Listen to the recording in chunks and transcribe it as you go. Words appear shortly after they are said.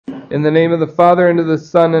In the name of the Father, and of the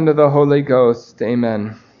Son, and of the Holy Ghost.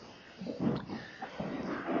 Amen.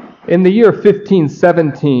 In the year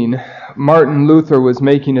 1517, Martin Luther was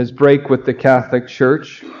making his break with the Catholic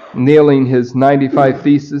Church, nailing his 95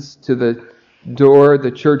 Theses to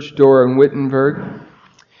the church door in Wittenberg.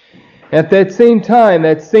 At that same time,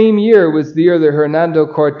 that same year, was the year that Hernando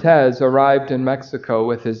Cortez arrived in Mexico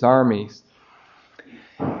with his armies.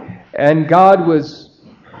 And God was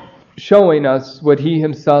showing us what he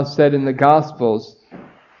himself said in the Gospels,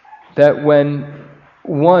 that when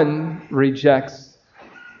one rejects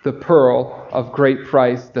the pearl of great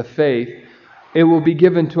price, the faith, it will be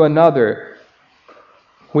given to another.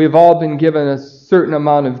 We have all been given a certain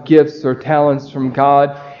amount of gifts or talents from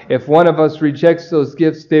God. If one of us rejects those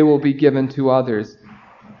gifts, they will be given to others.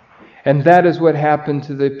 And that is what happened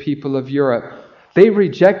to the people of Europe. They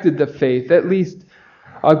rejected the faith, at least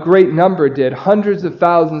a great number did. Hundreds of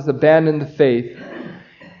thousands abandoned the faith.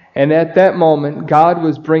 And at that moment, God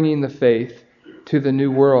was bringing the faith to the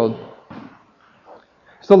New World.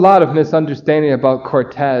 There's a lot of misunderstanding about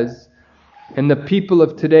Cortez. And the people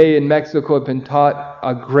of today in Mexico have been taught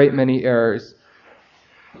a great many errors.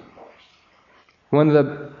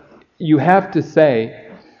 You have to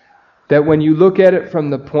say that when you look at it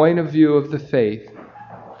from the point of view of the faith,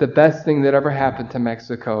 the best thing that ever happened to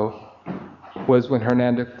Mexico was when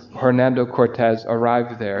Hernando Cortez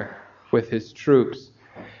arrived there with his troops,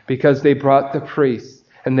 because they brought the priests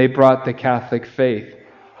and they brought the Catholic faith.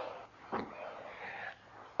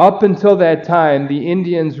 Up until that time, the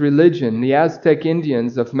Indians' religion, the Aztec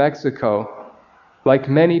Indians of Mexico, like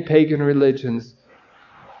many pagan religions,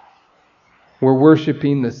 were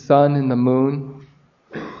worshiping the sun and the moon,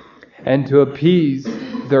 and to appease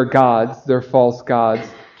their gods, their false gods,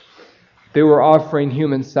 they were offering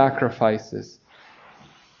human sacrifices.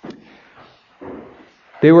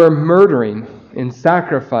 They were murdering in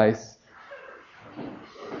sacrifice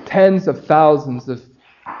tens of thousands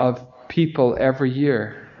of people every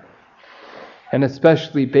year, and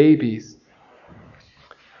especially babies.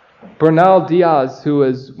 Bernal Diaz, who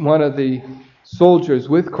was one of the soldiers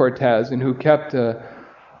with Cortez and who kept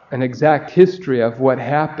an exact history of what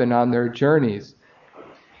happened on their journeys,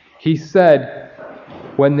 he said,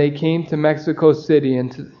 when they came to Mexico City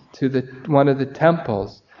and to one of the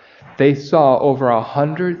temples, they saw over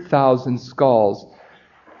 100,000 skulls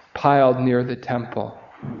piled near the temple.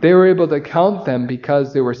 They were able to count them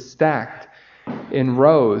because they were stacked in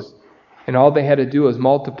rows, and all they had to do was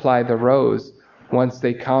multiply the rows. Once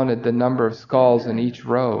they counted the number of skulls in each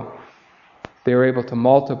row, they were able to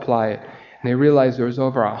multiply it, and they realized there was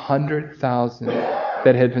over 100,000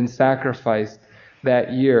 that had been sacrificed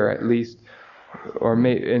that year, at least, or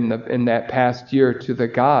in that past year, to the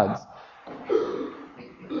gods.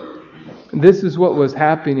 This is what was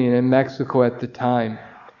happening in Mexico at the time.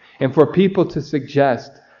 And for people to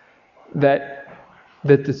suggest that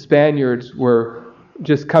the Spaniards were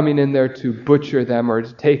just coming in there to butcher them or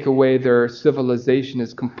to take away their civilization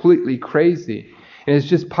is completely crazy. And it's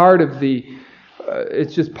just part of the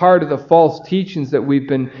false teachings that we've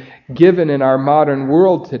been given in our modern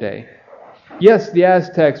world today. Yes, the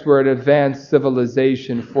Aztecs were an advanced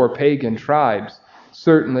civilization for pagan tribes.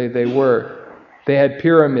 Certainly they were. They had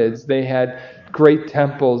pyramids, they had great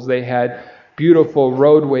temples, they had beautiful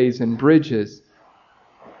roadways and bridges.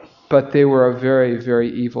 But they were a very,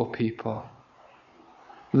 very evil people,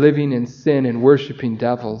 living in sin and worshiping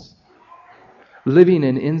devils, living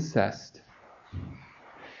in incest.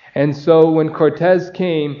 And so when Cortez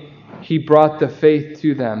came, he brought the faith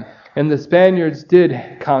to them. And the Spaniards did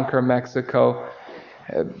conquer Mexico,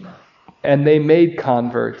 and they made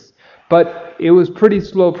converts. But it was pretty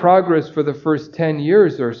slow progress for the first 10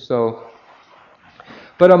 years or so.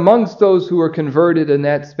 But amongst those who were converted in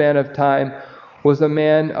that span of time was a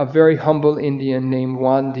man, a very humble Indian named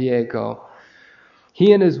Juan Diego.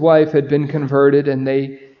 He and his wife had been converted, and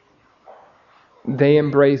they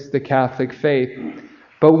embraced the Catholic faith.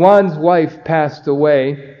 But Juan's wife passed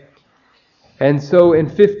away. And so in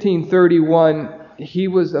 1531, he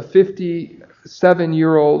was a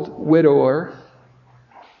 57-year-old widower,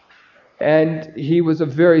 and he was a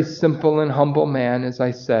very simple and humble man, as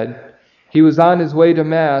I said. He was on his way to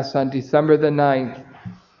Mass on December the 9th.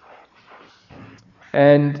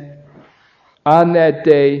 And on that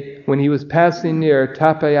day, when he was passing near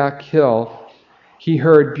Tepeyac Hill, he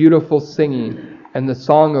heard beautiful singing and the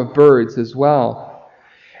song of birds as well.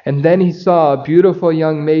 And then he saw a beautiful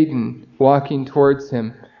young maiden walking towards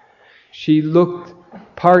him. She looked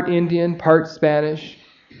part Indian, part Spanish.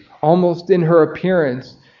 Almost in her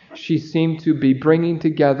appearance, she seemed to be bringing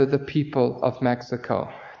together the people of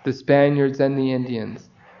Mexico, the Spaniards and the Indians.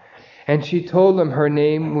 And she told him her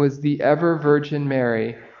name was the Ever Virgin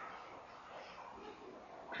Mary,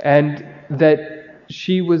 and that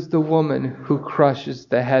she was the woman who crushes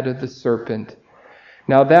the head of the serpent.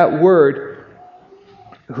 Now that word,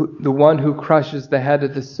 the one who crushes the head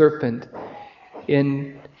of the serpent,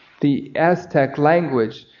 in the Aztec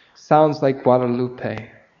language sounds like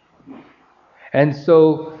Guadalupe. And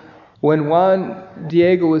so when Juan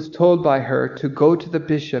Diego was told by her to go to the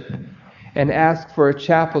bishop and ask for a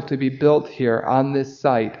chapel to be built here on this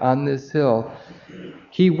site, on this hill,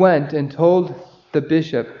 he went and told the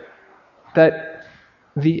bishop that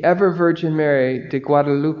the Ever Virgin Mary de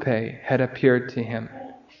Guadalupe had appeared to him.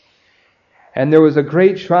 And there was a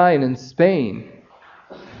great shrine in Spain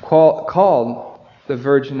called the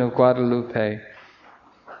Virgin of Guadalupe.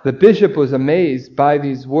 The bishop was amazed by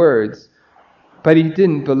these words, but he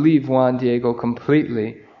didn't believe Juan Diego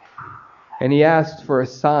completely. And he asked for a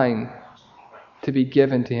sign to be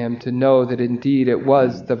given to him to know that indeed it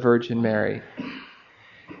was the Virgin Mary.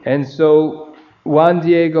 And so Juan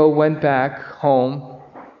Diego went back home,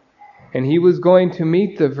 and he was going to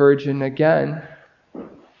meet the Virgin again,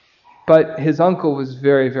 but his uncle was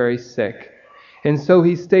very, very sick. And so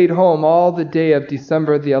he stayed home all the day of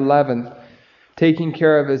December the 11th, taking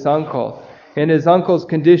care of his uncle. And his uncle's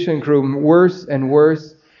condition grew worse and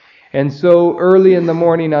worse. And so early in the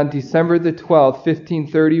morning on December the 12th,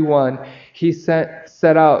 1531, he set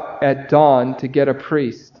out at dawn to get a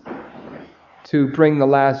priest to bring the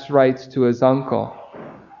last rites to his uncle.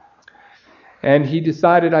 And he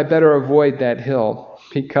decided, I better avoid that hill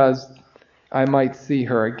because I might see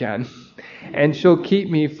her again, and she'll keep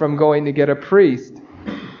me from going to get a priest.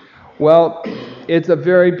 Well, it's a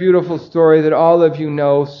very beautiful story that all of you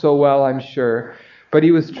know so well, I'm sure. But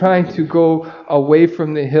he was trying to go away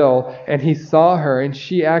from the hill, and he saw her, and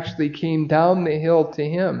she actually came down the hill to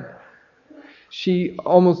him. She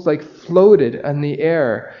almost like floated in the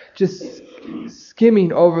air, just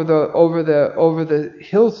skimming over the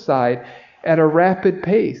hillside at a rapid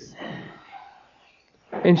pace.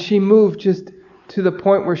 And she moved just to the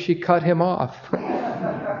point where she cut him off.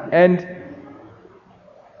 And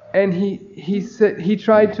he said, he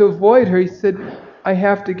tried to avoid her. He said, I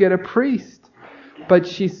have to get a priest. But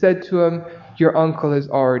she said to him, your uncle has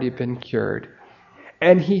already been cured.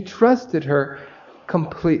 And he trusted her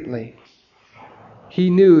completely. He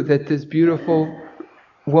knew that this beautiful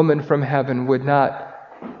woman from heaven would not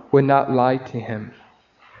lie to him.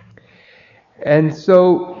 And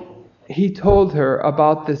so he told her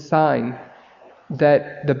about the sign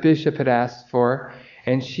that the bishop had asked for,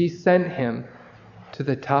 and she sent him to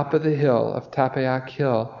the top of the hill of Tepeyac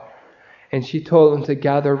Hill, and she told him to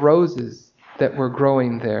gather roses that were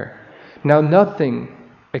growing there. Now nothing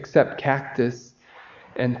except cactus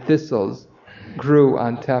and thistles grew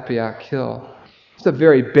on Tepeyac Hill. It's a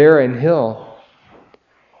very barren hill.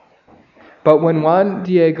 But when Juan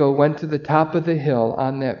Diego went to the top of the hill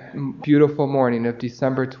on that beautiful morning of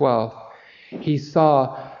December 12th, he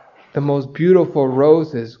saw the most beautiful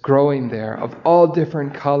roses growing there of all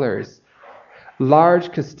different colors,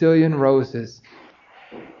 large Castilian roses.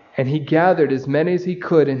 And he gathered as many as he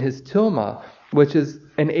could in his tilma, which is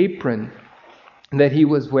an apron that he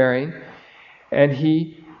was wearing, and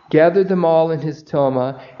he gathered them all in his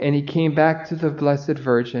tilma, and he came back to the Blessed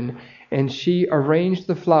Virgin, and she arranged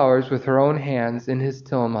the flowers with her own hands in his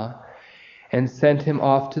tilma, and sent him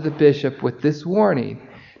off to the bishop with this warning,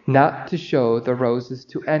 not to show the roses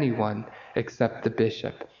to anyone except the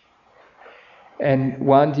bishop. And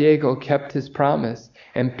Juan Diego kept his promise,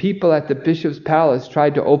 and people at the bishop's palace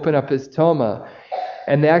tried to open up his tilma,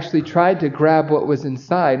 and they actually tried to grab what was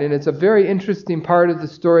inside. And it's a very interesting part of the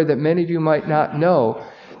story that many of you might not know,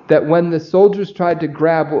 that when the soldiers tried to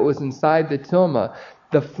grab what was inside the tilma,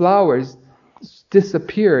 the flowers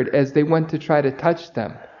disappeared as they went to try to touch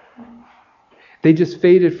them. They just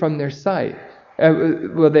faded from their sight.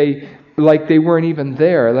 They weren't even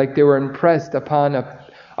there, like they were impressed upon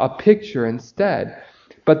a picture instead.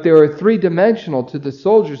 But they were three-dimensional to the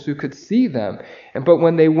soldiers who could see them. But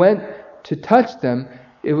when they went to touch them,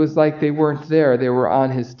 it was like they weren't there. They were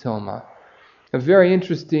on his tilma. A very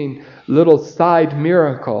interesting little side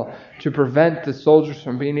miracle to prevent the soldiers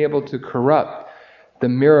from being able to corrupt the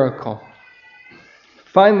miracle.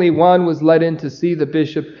 Finally, Juan was let in to see the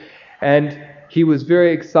bishop, and he was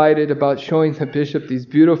very excited about showing the bishop these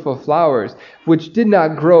beautiful flowers, which did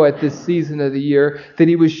not grow at this season of the year, that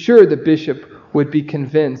he was sure the bishop would be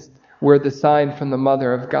convinced were the sign from the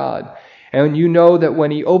Mother of God. And you know that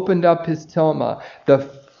when he opened up his tilma,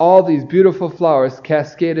 all these beautiful flowers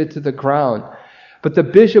cascaded to the ground. But the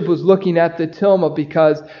bishop was looking at the tilma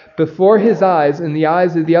because before his eyes and the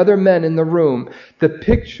eyes of the other men in the room, the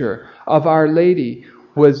picture of Our Lady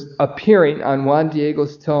was appearing on Juan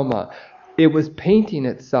Diego's tilma. It was painting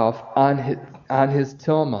itself on his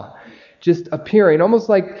tilma, just appearing. Almost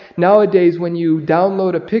like nowadays when you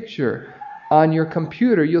download a picture on your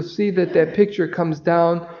computer, you'll see that picture comes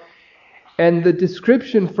down, and the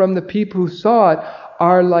description from the people who saw it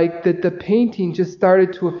are like that the painting just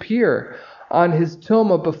started to appear on his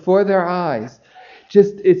tilma before their eyes.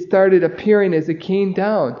 Just it started appearing as it came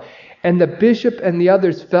down. And the bishop and the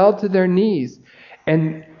others fell to their knees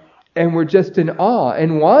and were just in awe.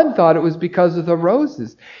 And Juan thought it was because of the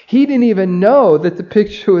roses. He didn't even know that the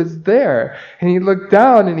picture was there. And he looked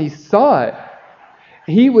down and he saw it.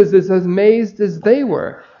 He was as amazed as they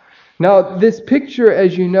were. Now, this picture,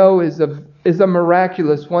 as you know, is a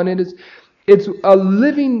miraculous one. It's a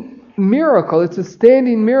living miracle. It's a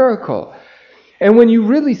standing miracle. And when you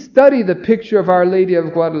really study the picture of Our Lady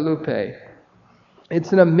of Guadalupe,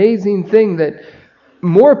 it's an amazing thing that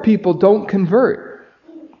more people don't convert.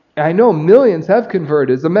 I know millions have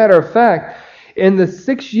converted. As a matter of fact, in the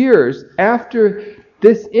 6 years after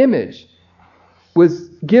this image was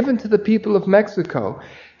given to the people of Mexico,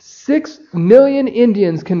 6 million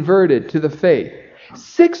Indians converted to the faith.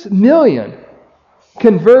 6 million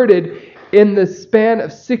converted in the span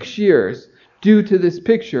of 6 years due to this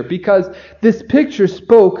picture, because this picture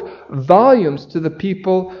spoke volumes to the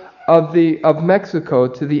people of Mexico,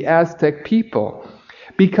 to the Aztec people,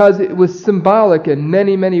 because it was symbolic in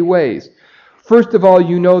many, many ways. First of all,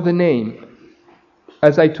 you know the name.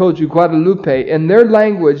 As I told you, Guadalupe, in their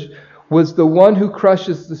language, was the one who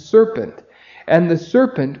crushes the serpent. And the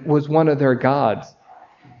serpent was one of their gods.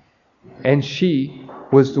 And she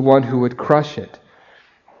was the one who would crush it.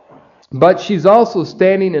 But she's also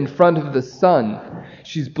standing in front of the sun.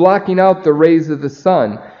 She's blocking out the rays of the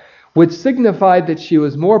sun, which signified that she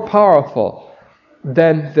was more powerful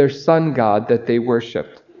than their sun god that they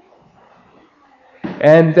worshipped.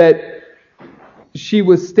 And that she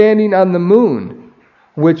was standing on the moon,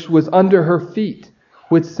 which was under her feet,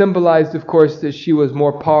 which symbolized, of course, that she was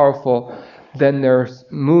more powerful than their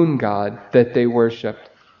moon god that they worshipped.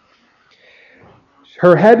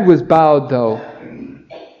 Her head was bowed, though.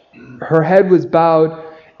 Her head was bowed,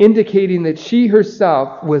 indicating that she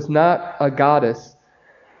herself was not a goddess,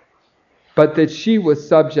 but that she was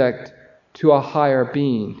subject to a higher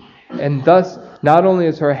being. And thus, not only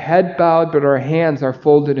is her head bowed, but her hands are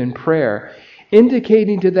folded in prayer,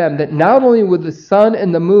 indicating to them that not only were the sun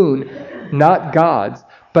and the moon not gods,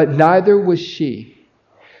 but neither was she.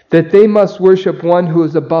 That they must worship one who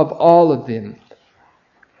is above all of them.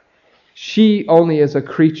 She only is a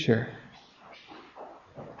creature.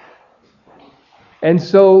 And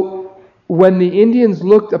so, when the Indians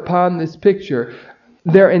looked upon this picture,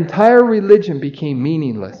 their entire religion became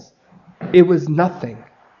meaningless. It was nothing.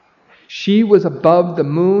 She was above the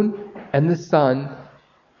moon and the sun,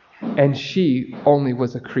 and she only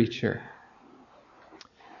was a creature.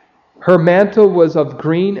 Her mantle was of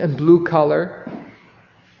green and blue color,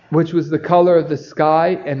 which was the color of the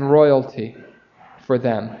sky and royalty for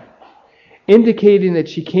them, indicating that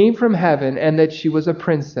she came from heaven and that she was a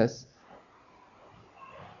princess.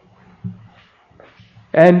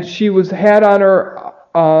 And she had on her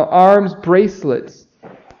arms bracelets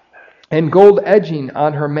and gold edging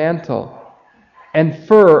on her mantle and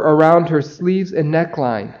fur around her sleeves and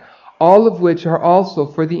neckline, all of which are also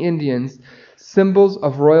for the Indians symbols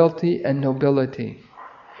of royalty and nobility.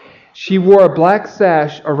 She wore a black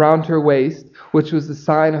sash around her waist, which was the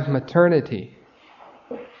sign of maternity.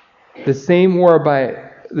 The same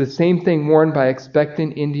thing worn by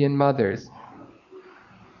expectant Indian mothers.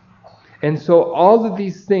 And so all of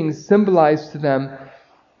these things symbolize to them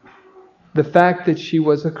the fact that she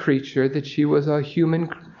was a creature, that she was a human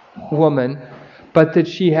woman, but that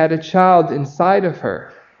she had a child inside of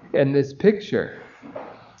her in this picture.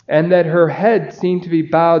 And that her head seemed to be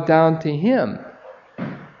bowed down to him.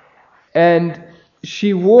 And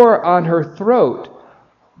she wore on her throat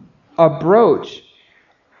a brooch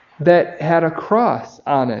that had a cross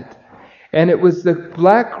on it. And it was the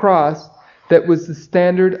black cross that was the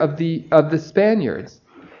standard of the Spaniards.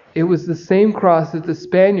 It was the same cross that the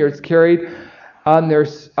Spaniards carried on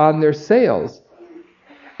their sails.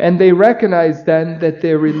 And they recognized then that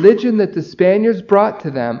the religion that the Spaniards brought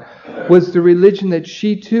to them was the religion that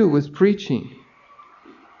she too was preaching.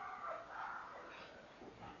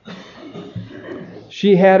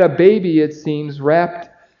 She had a baby, it seems, wrapped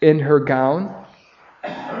in her gown.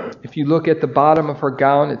 If you look at the bottom of her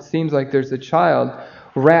gown, it seems like there's a child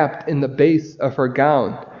wrapped in the base of her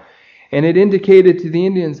gown. And it indicated to the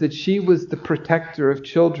Indians that she was the protector of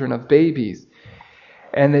children, of babies,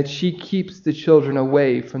 and that she keeps the children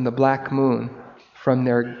away from the black moon, from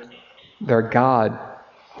their god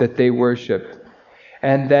that they worshipped,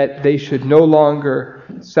 and that they should no longer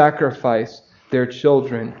sacrifice their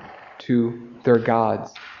children to their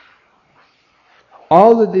gods.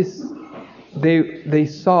 All of this they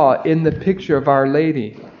saw in the picture of Our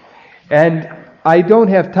Lady. And I don't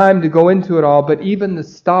have time to go into it all, but even the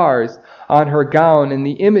stars on her gown and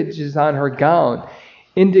the images on her gown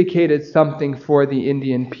indicated something for the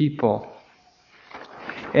Indian people.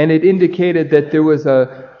 And it indicated that there was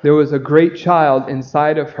a great child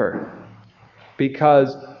inside of her,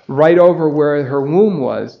 because right over where her womb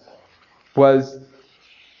was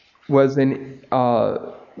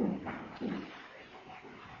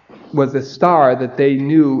a star that they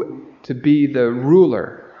knew to be the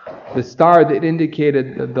ruler. The star that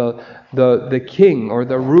indicated the king or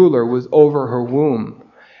the ruler was over her womb.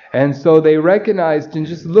 And so they recognized, in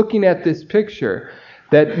just looking at this picture,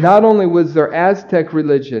 that not only was their Aztec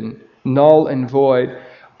religion null and void,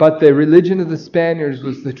 but the religion of the Spaniards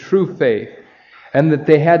was the true faith, and that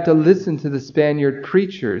they had to listen to the Spaniard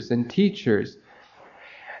preachers and teachers.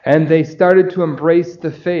 And they started to embrace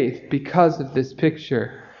the faith because of this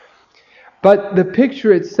picture. But the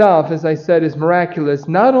picture itself, as I said, is miraculous,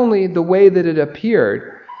 not only the way that it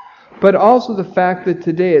appeared, but also the fact that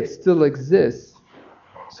today it still exists.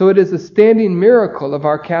 So it is a standing miracle of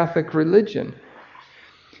our Catholic religion.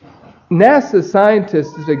 NASA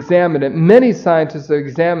scientists have examined it. Many scientists have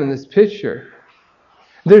examined this picture.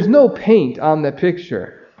 There's no paint on the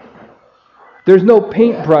picture. There's no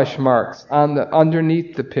paintbrush marks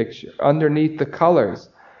underneath the picture, underneath the colors.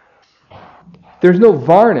 There's no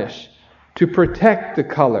varnish to protect the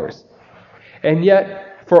colors. And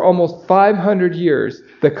yet, for almost 500 years,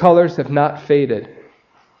 the colors have not faded.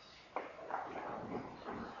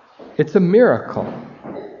 It's a miracle.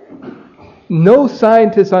 No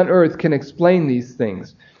scientist on earth can explain these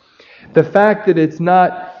things. The fact that it's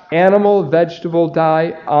not animal, vegetable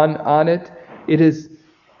dye on it, it is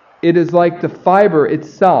like the fiber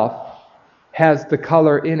itself has the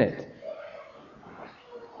color in it.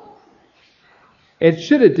 It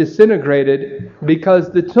should have disintegrated,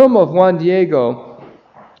 because the tomb of Juan Diego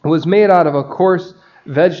was made out of a coarse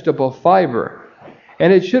vegetable fiber.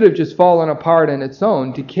 And it should have just fallen apart on its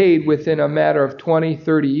own, decayed within a matter of 20,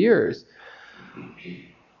 30 years.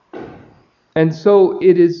 And so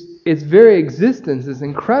its very existence is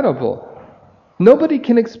incredible. Nobody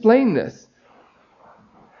can explain this.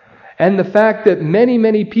 And the fact that many,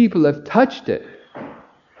 many people have touched it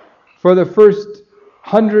for the first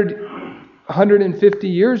 150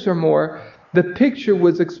 years or more, the picture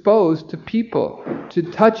was exposed to people, to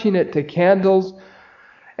touching it, to candles,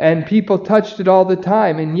 and people touched it all the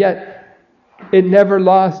time, and yet it never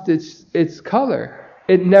lost its color.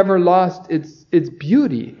 It never lost its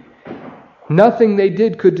beauty. Nothing they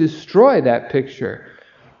did could destroy that picture.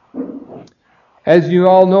 As you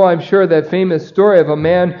all know, I'm sure, that famous story of a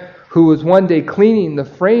man who was one day cleaning the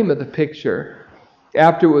frame of the picture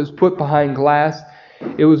after it was put behind glass.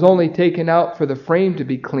 It was only taken out for the frame to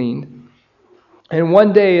be cleaned. And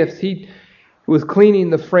one day, as he was cleaning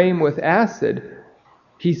the frame with acid,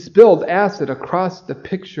 he spilled acid across the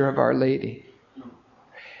picture of Our Lady.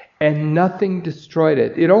 And nothing destroyed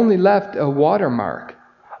it. It only left a watermark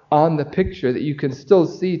on the picture that you can still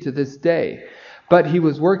see to this day. But he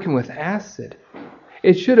was working with acid.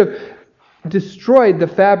 It should have destroyed the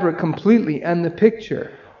fabric completely and the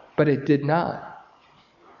picture, but it did not.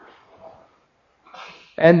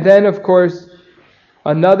 And then, of course,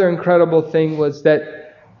 another incredible thing was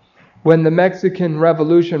that when the Mexican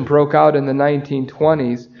Revolution broke out in the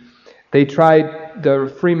 1920s,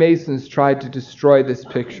 the Freemasons tried to destroy this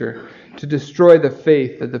picture, to destroy the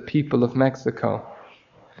faith of the people of Mexico.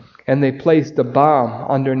 And they placed a bomb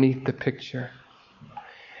underneath the picture.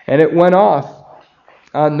 And it went off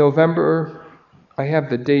on November, I have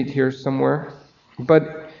the date here somewhere,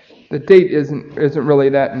 but the date isn't really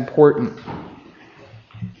that important.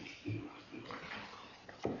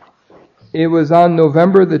 It was on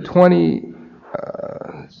November the 14th,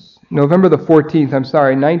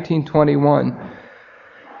 1921.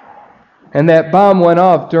 And that bomb went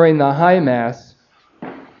off during the High Mass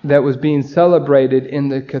that was being celebrated in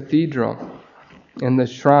the cathedral, in the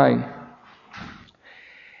shrine.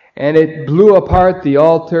 And it blew apart the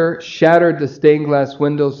altar, shattered the stained glass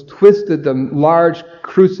windows, twisted the large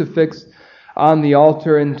crucifix on the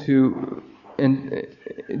altar and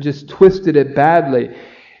just twisted it badly.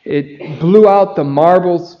 It blew out the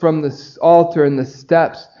marbles from the altar and the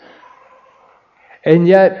steps. And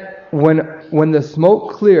yet, when the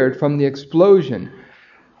smoke cleared from the explosion,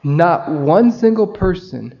 not one single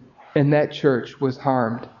person in that church was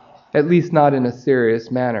harmed, at least not in a serious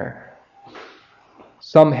manner.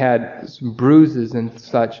 Some had some bruises and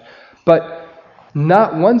such, but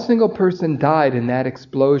not one single person died in that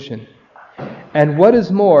explosion. And what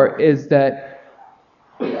is more is that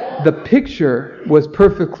the picture was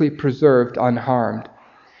perfectly preserved unharmed,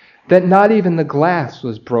 that not even the glass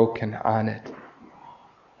was broken on it.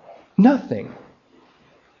 Nothing.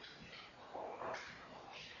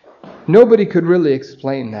 Nobody could really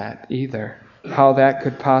explain that either, how that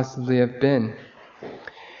could possibly have been.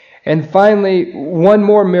 And finally, one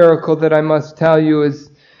more miracle that I must tell you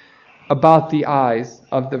is about the eyes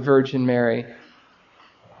of the Virgin Mary.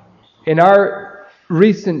 In our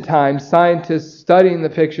recent times, scientists studying the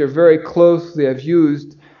picture very closely have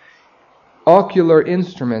used ocular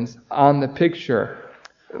instruments on the picture,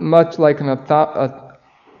 much like an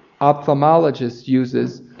ophthalmologist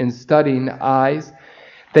uses in studying eyes.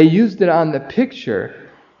 They used it on the picture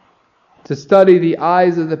to study the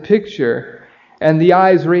eyes of the picture, and the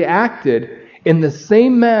eyes reacted in the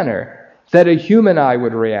same manner that a human eye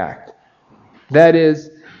would react. That is,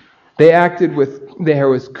 there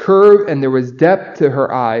was curve and there was depth to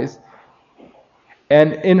her eyes,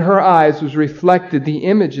 and in her eyes was reflected the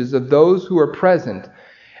images of those who were present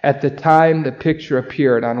at the time the picture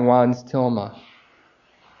appeared on Juan's tilma.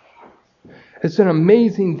 It's an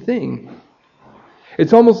amazing thing.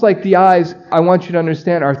 It's almost like the eyes, I want you to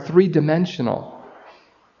understand, are three-dimensional.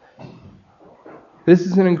 This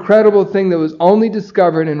is an incredible thing that was only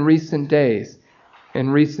discovered in recent days, in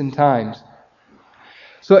recent times.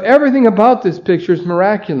 So everything about this picture is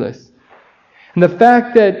miraculous. And the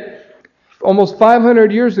fact that almost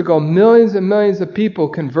 500 years ago, millions and millions of people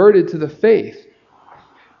converted to the faith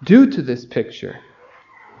due to this picture.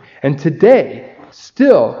 And today,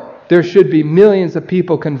 still, there should be millions of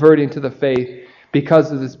people converting to the faith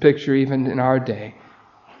because of this picture, even in our day.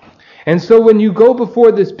 And so when you go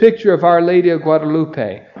before this picture of Our Lady of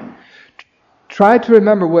Guadalupe, try to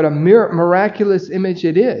remember what a miraculous image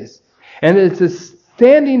it is. And it's a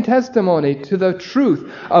standing testimony to the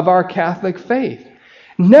truth of our Catholic faith.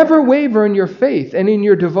 Never waver in your faith and in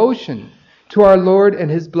your devotion to our Lord and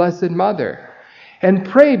His Blessed Mother. And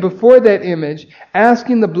pray before that image,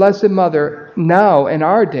 asking the Blessed Mother now in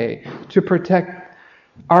our day to protect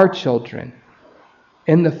our children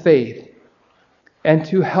in the faith and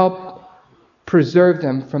to help preserve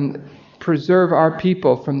our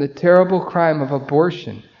people from the terrible crime of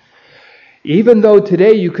abortion. Even though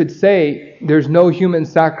today you could say there's no human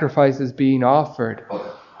sacrifices being offered,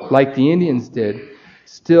 like the Indians did,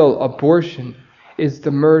 still abortion is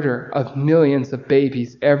the murder of millions of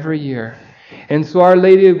babies every year. And so Our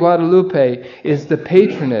Lady of Guadalupe is the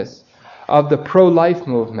patroness of the pro-life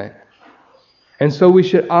movement. And so we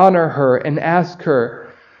should honor her and ask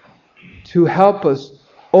her to help us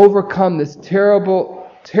overcome this terrible,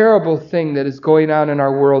 terrible thing that is going on in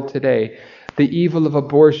our world today, the evil of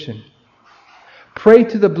abortion. Pray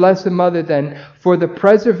to the Blessed Mother then for the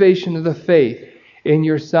preservation of the faith in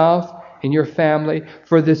yourself, in your family,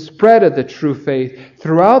 for the spread of the true faith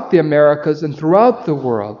throughout the Americas and throughout the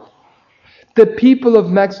world. The people of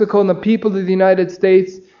Mexico and the people of the United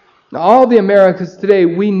States, all the Americas today,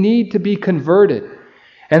 we need to be converted.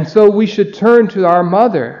 And so we should turn to our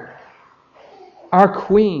Mother, our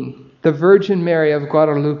Queen, the Virgin Mary of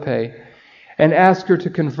Guadalupe, and ask her to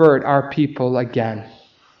convert our people again.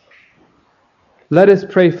 Let us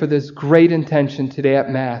pray for this great intention today at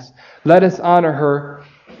Mass. Let us honor her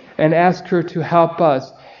and ask her to help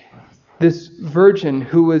us, this Virgin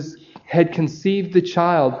who had conceived the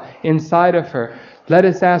child inside of her. Let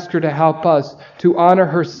us ask her to help us to honor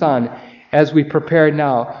her Son as we prepare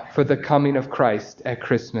now for the coming of Christ at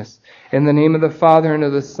Christmas. In the name of the Father, and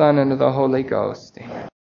of the Son, and of the Holy Ghost. Amen.